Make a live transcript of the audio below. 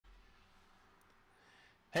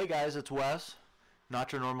Hey guys, it's Wes,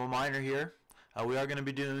 not your normal miner here. We are going to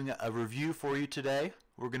be doing a review for you today.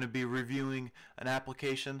 We're going to be reviewing an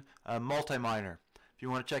application, MultiMiner. If you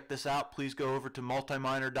want to check this out, please go over to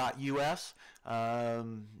multiminer.us.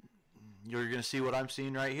 You're going to see what I'm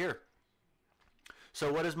seeing right here.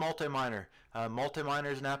 So what is MultiMiner?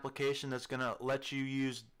 MultiMiner is an application that's going to let you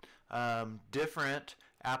use different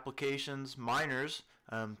applications, miners,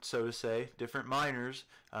 so to say, different miners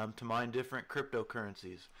to mine different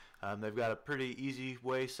cryptocurrencies. They've got a pretty easy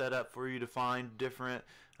way set up for you to find different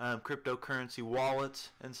cryptocurrency wallets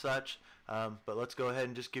and such. But let's go ahead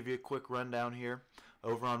and just give you a quick rundown here.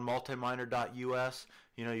 Over on multiminer.us,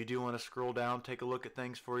 you do want to scroll down, take a look at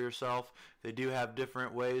things for yourself. They do have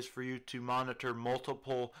different ways for you to monitor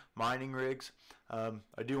multiple mining rigs.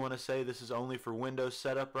 I do want to say this is only for Windows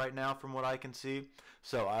setup right now from what I can see.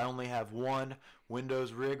 So I only have one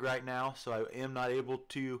Windows rig right now, so I am not able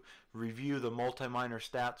to review the MultiMiner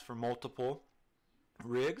stats for multiple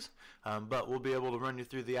rigs, but we'll be able to run you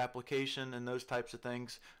through the application and those types of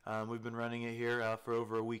things. We've been running it here for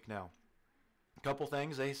over a week now. A couple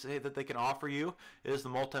things they say that they can offer you is the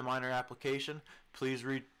MultiMiner application. Please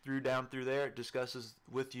read down through there. It discusses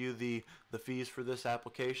with you the fees for this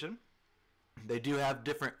application. They do have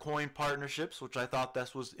different coin partnerships, which I thought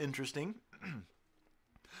this was interesting.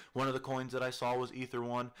 One of the coins that I saw was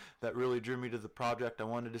ETHO that really drew me to the project. I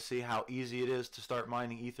wanted to see how easy it is to start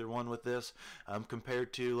mining ETHO with this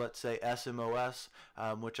compared to, let's say, SMOS,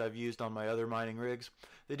 which I've used on my other mining rigs.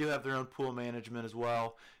 They do have their own pool management as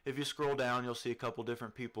well. If you scroll down, you'll see a couple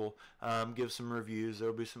different people give some reviews. There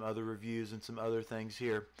will be some other reviews and some other things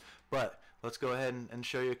here. But let's go ahead and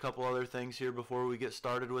show you a couple other things here before we get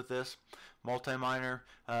started with this. MultiMiner,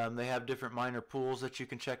 they have different miner pools that you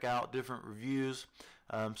can check out, different reviews,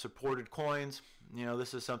 supported coins.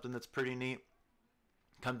 This is something that's pretty neat.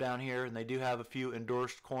 Come down here, and they do have a few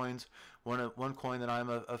endorsed coins. One coin that I'm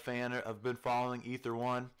a fan of, I've been following,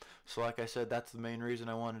 ETHO. So like I said, that's the main reason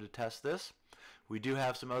I wanted to test this. We do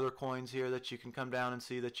have some other coins here that you can come down and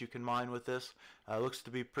see that you can mine with this. Looks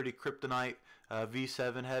to be pretty kryptonite,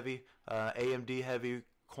 V7 heavy, AMD heavy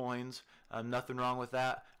coins. Nothing wrong with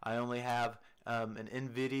that. I only have an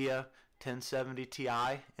NVIDIA 1070 Ti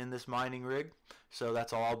in this mining rig, so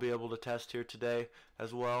that's all I'll be able to test here today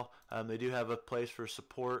as well. They do have a place for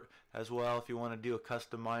support as well if you want to do a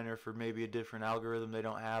custom miner for maybe a different algorithm they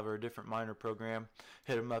don't have or a different miner program.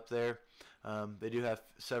 Hit them up there. They do have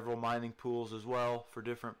several mining pools as well for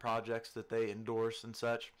different projects that they endorse and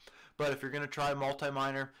such. But if you're going to try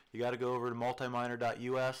MultiMiner, you got to go over to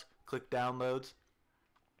multiminer.us, click downloads.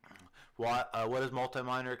 What is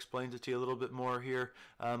MultiMiner explains it to you a little bit more here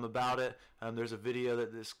about it. There's a video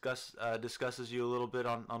that discusses you a little bit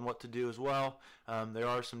on what to do as well. There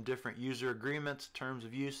are some different user agreements, terms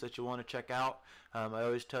of use that you want to check out. I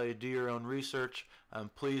always tell you, do your own research.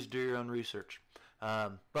 Please do your own research.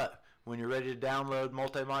 But when you're ready to download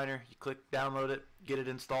MultiMiner, you click download it, get it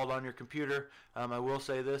installed on your computer. I will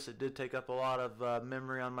say this, it did take up a lot of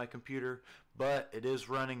memory on my computer, but it is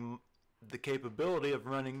running the capability of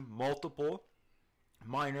running multiple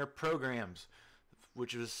miner programs,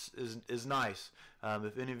 which is nice.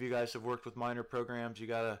 If any of you guys have worked with miner programs, you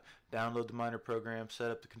gotta download the miner program,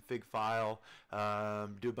 set up the config file,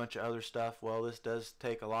 do a bunch of other stuff. Well, this does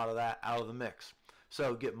take a lot of that out of the mix.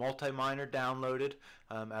 So get MultiMiner downloaded.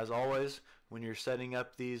 As always, when you're setting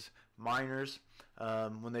up these miners,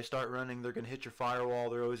 when they start running, they're going to hit your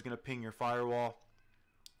firewall. They're always going to ping your firewall.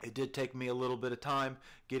 It did take me a little bit of time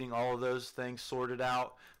getting all of those things sorted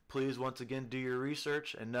out. Please, once again, do your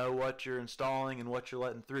research and know what you're installing and what you're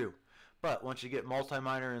letting through. But once you get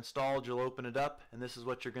MultiMiner installed, you'll open it up, and this is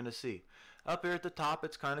what you're going to see. Up here at the top,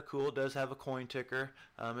 it's kind of cool. It does have a coin ticker.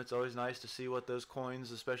 It's always nice to see what those coins,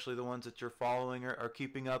 especially the ones that you're following, are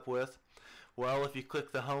keeping up with. Well, if you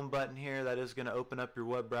click the home button here, that is going to open up your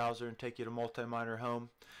web browser and take you to MultiMiner home.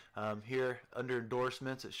 Here under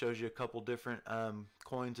endorsements, it shows you a couple different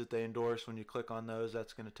coins that they endorse. When you click on those,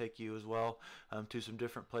 that's going to take you as well to some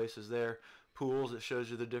different places there. Pools, it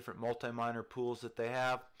shows you the different MultiMiner pools that they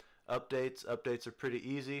have. Updates are pretty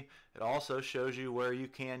easy. It also shows you where you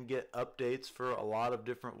can get updates for a lot of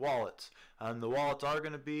different wallets. The wallets are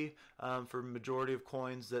going to be for majority of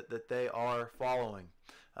coins that they are following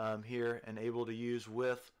here and able to use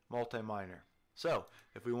with MultiMiner. So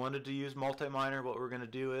if we wanted to use MultiMiner, what we're going to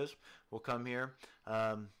do is we'll come here.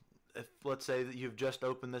 If let's say that you've just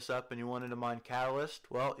opened this up and you wanted to mine Catalyst,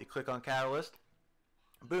 well, you click on Catalyst.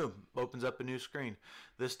 Boom, opens up a new screen.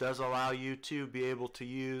 This does allow you to be able to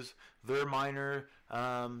use their miner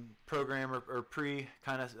program or pre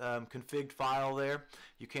kind of configured file there.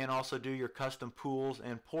 You can also do your custom pools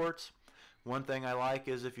and ports. One thing I like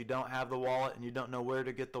is if you don't have the wallet and you don't know where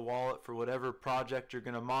to get the wallet for whatever project you're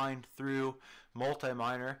going to mine through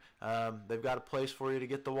MultiMiner, they've got a place for you to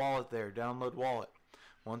get the wallet there. Download wallet.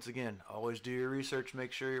 Once again, always do your research,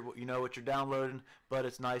 make sure you know what you're downloading, but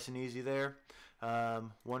it's nice and easy there.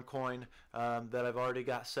 One coin that I've already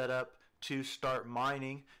got set up to start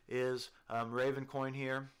mining is Ravencoin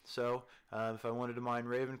here. So if I wanted to mine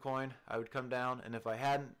Ravencoin, I would come down, and if I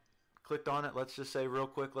hadn't clicked on it, let's just say real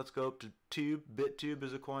quick, let's go up to Tube. BitTube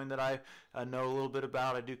is a coin that I know a little bit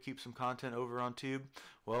about. I do keep some content over on Tube.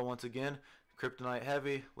 Well, once again, Kryptonite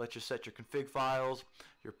Heavy lets you set your config files,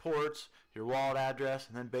 your ports, your wallet address,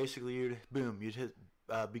 and then basically you'd hit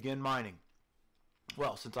begin mining.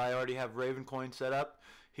 Well, since I already have Ravencoin set up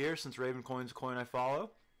here, since Ravencoin's a coin I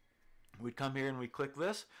follow, we'd come here and we'd click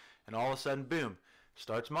this, and all of a sudden, boom,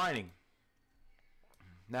 starts mining.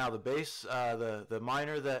 Now the base, the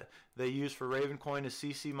miner that they use for Ravencoin is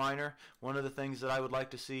CCMiner. One of the things that I would like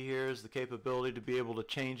to see here is the capability to be able to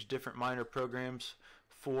change different miner programs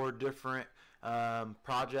for different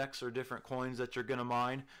projects or different coins that you're going to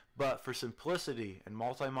mine. But for simplicity, and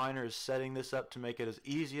MultiMiner is setting this up to make it as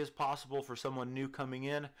easy as possible for someone new coming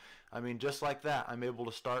in. I mean, just like that, I'm able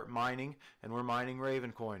to start mining, and we're mining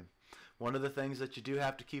Ravencoin. One of the things that you do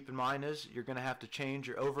have to keep in mind is you're going to have to change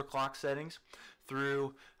your overclock settings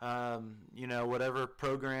through you know, whatever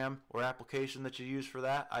program or application that you use for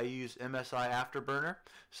that. I use MSI Afterburner,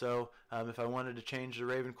 so if I wanted to change the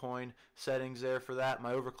Ravencoin settings there for that,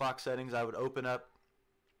 my overclock settings, I would open up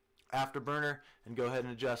Afterburner and go ahead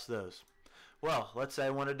and adjust those. Well, let's say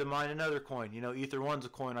I wanted to mine another coin. You know, Ether1's a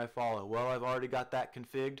coin I follow. Well, I've already got that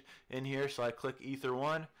configured in here, so I click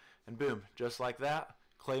Ether1, and boom, just like that,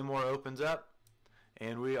 Claymore opens up,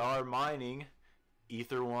 and we are mining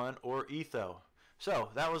Ether1 or ETHO. So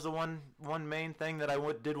that was the one main thing that I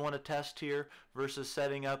did want to test here versus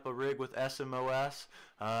setting up a rig with SMOS.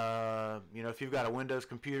 You know, if you've got a Windows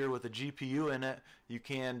computer with a GPU in it, you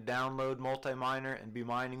can download MultiMiner and be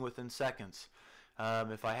mining within seconds.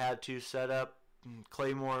 If I had to set up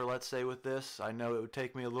Claymore, let's say with this, I know it would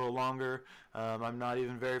take me a little longer. I'm not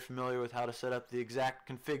even very familiar with how to set up the exact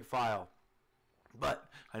config file. But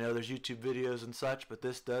I know there's YouTube videos and such, but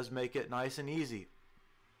this does make it nice and easy.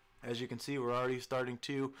 As you can see, we're already starting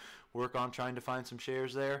to work on trying to find some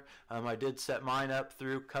shares there. I did set mine up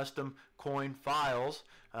through custom coin files.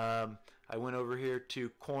 I went over here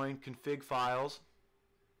to coin config files,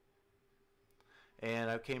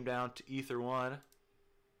 and I came down to Ether1,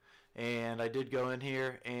 and I did go in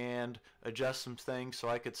here and adjust some things so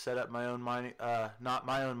I could set up my own mining, not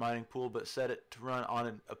my own mining pool, but set it to run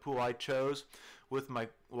on a pool I chose with my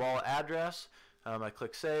wallet address. I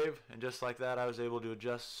click save, and just like that, I was able to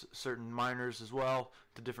adjust certain miners as well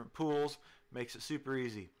to different pools. Makes it super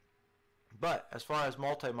easy. But as far as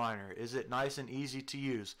MultiMiner, is it nice and easy to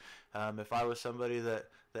use? If I was somebody that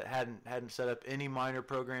hadn't set up any miner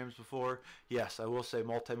programs before, yes, I will say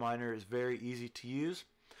MultiMiner is very easy to use.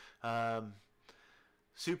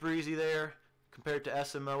 Super easy there compared to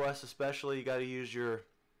SMOS, especially. You got to use your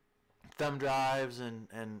thumb drives and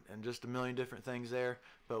just a million different things there,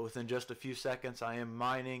 but within just a few seconds I am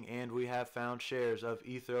mining, and we have found shares of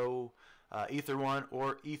Ether1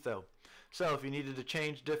 or ETHO. So if you needed to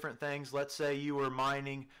change different things, let's say you were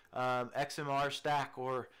mining XMR stack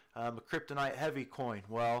or a Kryptonite Heavy coin.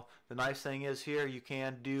 Well, the nice thing is here you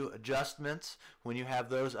can do adjustments when you have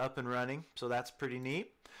those up and running, so that's pretty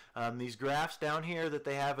neat. These graphs down here that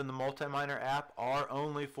they have in the MultiMiner app are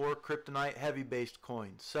only for Kryptonite Heavy based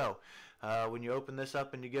coins. So when you open this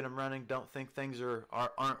up and you get them running, don't think things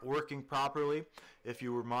aren't working properly. If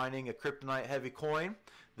you were mining a Kryptonite Heavy coin,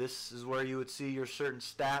 this is where you would see your certain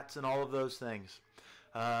stats and all of those things.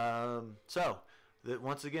 Once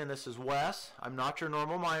again, this is Wes. I'm not your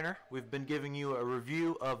normal miner. We've been giving you a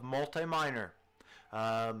review of MultiMiner.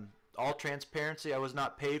 All transparency, I was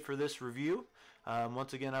not paid for this review.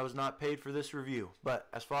 Once again, I was not paid for this review. But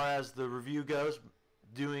as far as the review goes,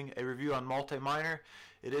 doing a review on MultiMiner,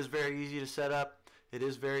 it is very easy to set up. It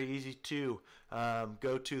is very easy to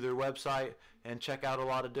go to their website and check out a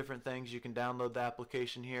lot of different things. You can download the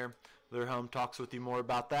application here. Their home talks with you more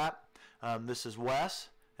about that. This is Wes,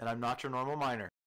 and I'm not your normal miner.